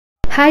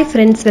Hi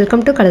friends,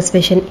 welcome to Colors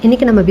Fashion.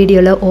 இன்னைக்கு நம்ம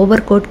வீடியோல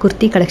Overcoat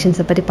Kurti collections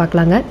பத்தி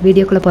பார்க்கலாங்க.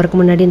 வீடியோக்குள்ள போறதுக்கு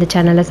முன்னாடி இந்த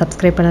சேனலை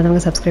subscribe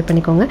பண்ணாதவங்க subscribe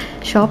பண்ணிக்கோங்க.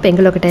 ஷாப்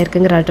எங்க locate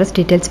ஆயிருக்குங்கற address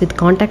details with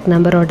contact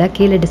நம்பரோட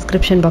கீழ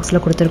டிஸ்கிரிப்ஷன்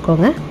பாக்ஸ்ல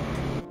கொடுத்திருக்கோங்க.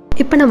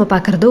 இப்போ நம்ம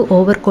பார்க்குறது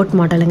ஓவர்கோட்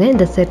மாடலுங்க.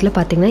 இந்த செட்டில்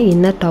பார்த்தீங்கன்னா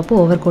இன்னர் டாப்பு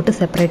ஓவர்கோட்டு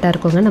செப்பரேட்டாக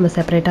இருக்குங்க. நம்ம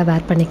செப்பரேட்டாக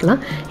வேர்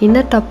பண்ணிக்கலாம்.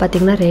 இன்னர் டாப்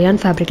பார்த்தீங்கன்னா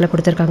ரேயான் ஃபேப்ரிக்கில்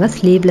கொடுத்துருக்காங்க.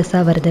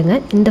 ஸ்லீவ்லெஸ்ஸாக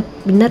வருதுங்க. இந்த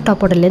இன்னர்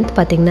டாப்போட லென்த்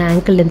பார்த்தீங்கன்னா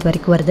ஆங்கிள் லென்த்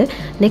வரைக்கும் வருது.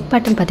 நெக்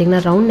பேட்டர்ன்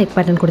பார்த்தீங்கன்னா ரவுண்ட் நெக்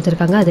பேட்டர்ன்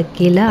கொடுத்துருக்காங்க. அதுக்கு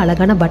கீழே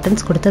அழகான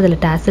பட்டன்ஸ் கொடுத்து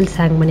அதில் டாசல்ஸ்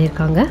ஹேங்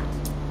பண்ணியிருக்காங்க.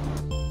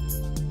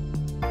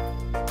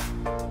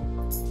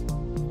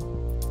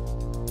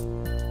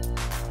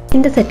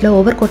 இந்த செட்டில்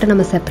ஓவர்கோட்டை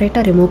நம்ம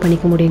செப்பரேட்டாக ரிமூவ்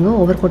பண்ணிக்க முடியுங்க.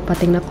 ஓவர்கோட்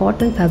பார்த்தீங்கன்னா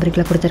காட்டன்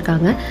ஃபேப்ரிக்கில்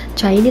கொடுத்துருக்காங்க.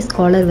 சைனீஸ்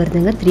காலர்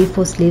வருதுங்க.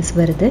 3/4 ஸ்லீவ்ஸ்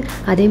வருது.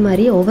 அதே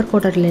மாதிரி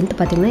ஓவர்கோட்டோட லென்த்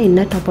பார்த்தீங்கன்னா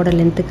இன்னர் டாப்போட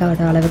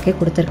லென்த்துக்கான அளவுக்கே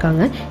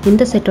கொடுத்துருக்காங்க.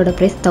 இந்த செட்டோட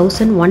ப்ரைஸ்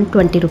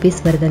 1120 rupees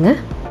வருதுங்க.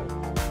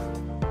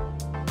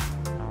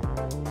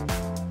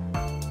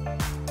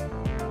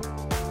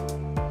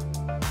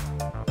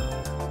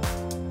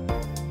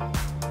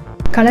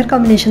 கலர்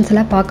காம்பினேஷன்ஸ்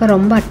எல்லாம் பார்க்க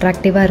ரொம்ப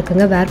அட்ராக்டிவாக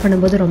இருக்குங்க. வேர்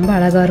பண்ணும்போது ரொம்ப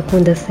அழகாக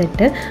இருக்கும் இந்த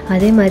செட்டு.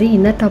 அதே மாதிரி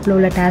இன்னர் டாப்பில்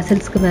உள்ள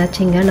டாசல்ஸ்க்கு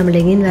மேட்சிங்காக நம்ம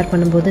லெகின் வேர்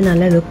பண்ணும்போது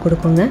நல்ல லுக்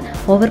கொடுக்குங்க.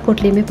 ஓவர்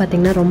கோட்லேயுமே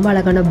பார்த்தீங்கன்னா ரொம்ப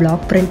அழகான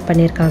பிளாக் பிரிண்ட்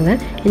பண்ணியிருக்காங்க.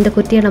 இந்த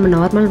குர்த்தியை நம்ம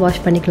நார்மல்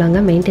வாஷ்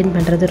பண்ணிக்கலாங்க. மெயின்டைன்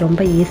பண்ணுறது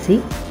ரொம்ப ஈஸி.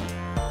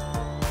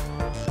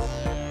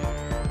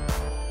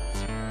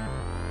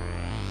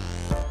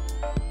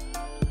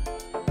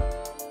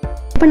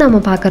 இப்போ நம்ம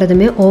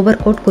பார்க்குறதுமே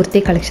ஓவர்கோட் குர்த்தி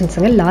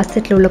கலெக்ஷன்ஸுங்க. லாஸ்ட்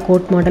செட்டில் உள்ள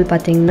கோட் மாடல்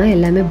பார்த்தீங்கன்னா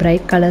எல்லாமே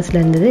பிரைட் கலர்ஸில்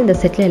இருந்தது. இந்த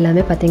செட்டில்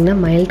எல்லாமே பார்த்தீங்கன்னா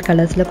மைல்ட்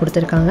கலர்ஸில்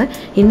கொடுத்துருக்காங்க.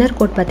 இன்னர்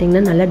கோட்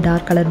பார்த்தீங்கன்னா நல்ல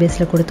டார்க் கலர்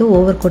பேஸில் கொடுத்து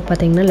ஓவர் கோட்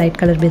பார்த்தீங்கன்னா லைட்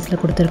கலர்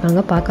பேஸில்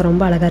கொடுத்துருக்காங்க. பார்க்க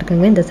ரொம்ப அழகாக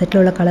இருக்குங்க. இந்த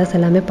செட்டில் உள்ள கலர்ஸ்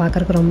எல்லாமே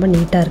பார்க்குறதுக்கு ரொம்ப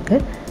நீட்டாக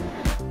இருக்குது.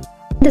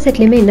 இந்த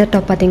செட்லேயுமே இன்னர்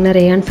டாப் பார்த்தீங்கன்னா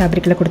ரேயான்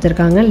ஃபேப்ரிக்கில்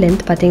கொடுத்துருக்காங்க.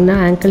 லென்த் பார்த்தீங்கன்னா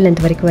ஆங்கிள்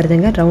லென்த் வரைக்கும்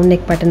வருதுங்க. ரவுண்ட்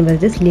நெக் பேட்டர்ன்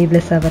வருது.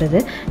 ஸ்லீவ்லெஸ்ஸாக வருது.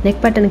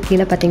 நெக் பேட்டனுக்கு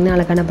கீழே பார்த்தீங்கன்னா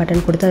அழகான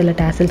பட்டன் கொடுத்து அதில்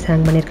டாசல்ஸ்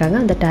ஹேங் பண்ணியிருக்காங்க.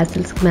 அந்த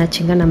டாசல்ஸ்க்கு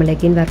மேட்சிங்காக நம்ம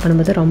லெகின் வேர்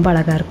பண்ணும்போது ரொம்ப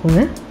அழகாக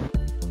இருக்குங்க.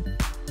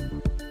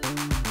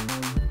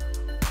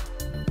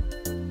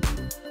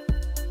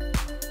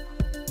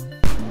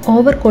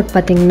 ஓவர் கோட்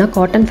பார்த்தீங்கன்னா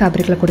காட்டன்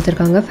ஃபேப்ரிக்கில்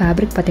கொடுத்துருக்காங்க.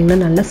 ஃபேப்ரிக்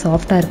பார்த்தீங்கன்னா நல்லா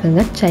சாஃப்டாக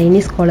இருக்குங்க.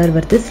 சைனீஸ் காலர்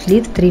வருது.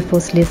 ஸ்லீவ் 3/4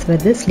 ஸ்லீவ்ஸ்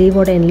வருது.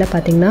 ஸ்லீவோட எண்ணில்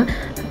பார்த்தீங்கன்னா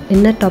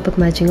இன்னர் டாப்புக்கு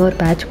மேட்சிங்காக ஒரு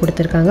பேட்ச்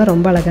கொடுத்துருக்காங்க.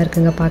 ரொம்ப அழகாக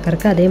இருக்குங்க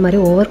பார்க்குறக்கு. அதே மாதிரி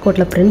ஓவர்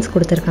கோட்டில் பிரிண்ட்ஸ்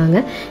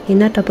கொடுத்துருக்காங்க.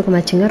 இன்னர் டாப்புக்கு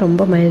மேட்சிங்காக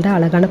ரொம்ப மைல்டாக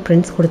அழகான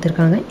பிரிண்ட்ஸ்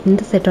கொடுத்துருக்காங்க.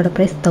 இந்த செட்டோட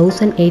ப்ரைஸ்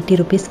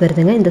 1080 rupees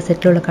வருதுங்க. இந்த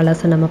செட்டில் உள்ள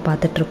கலர்ஸை நம்ம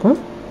பார்த்துட்ருக்கோம்.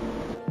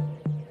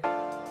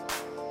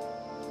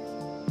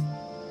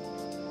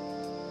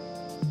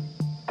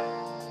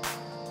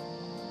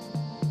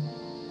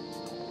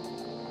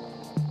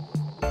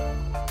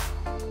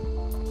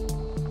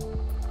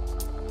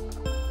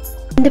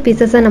 இந்த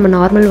பீசஸை நம்ம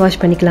நார்மல் வாஷ்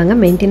பண்ணிக்கலாங்க.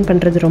 மெயின்டைன்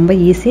பண்ணுறது ரொம்ப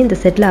ஈஸி. இந்த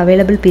செட்டில்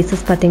அவைலபிள்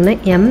பீசஸ் பார்த்தீங்கன்னா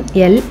M,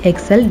 L,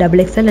 XL,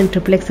 XXL and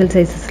XXL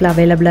சைஸஸில்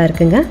அவைலபிளாக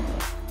இருக்குங்க.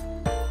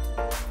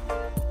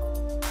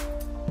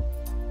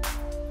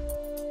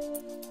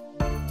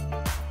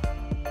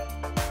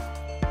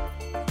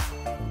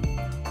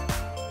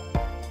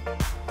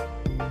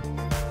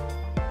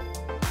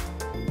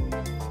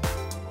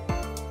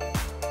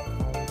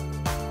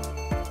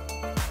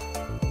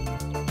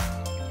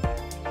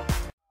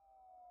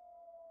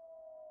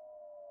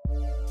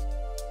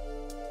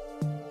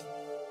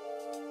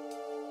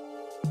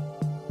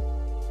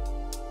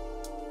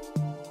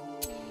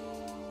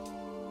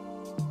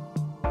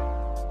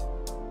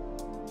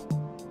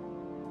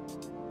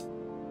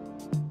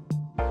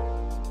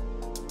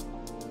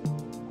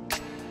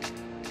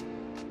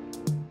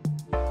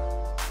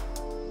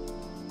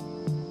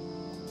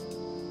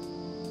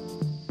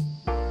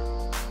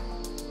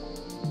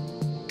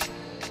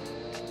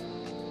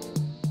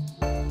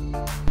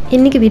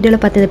 இன்றைக்கி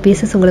வீடியோவில் பார்த்த இந்த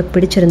பீசஸ் உங்களுக்கு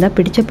பிடிச்சிருந்தா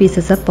பிடிச்ச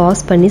பீசஸை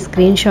பாஸ் பண்ணி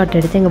ஸ்க்ரீன்ஷாட்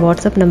எடுத்து எங்கள்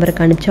வாட்ஸ்அப்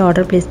நம்பருக்கு அனுப்பிச்சு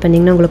ஆர்டர் ப்ளேஸ்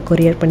பண்ணிங்கன்னா உங்களுக்கு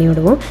கொரியர் பண்ணி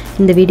விடுவோம்.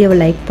 இந்த வீடியோவை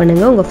லைக்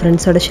பண்ணுங்கள். உங்கள்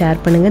ஃப்ரெண்ட்ஸோட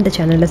ஷேர் பண்ணுங்கள். இந்த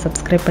சேனலில்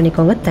சப்ஸ்கிரைப்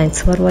பண்ணிக்கோங்க.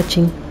 தேங்க்ஸ் ஃபார்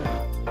வாட்சிங்.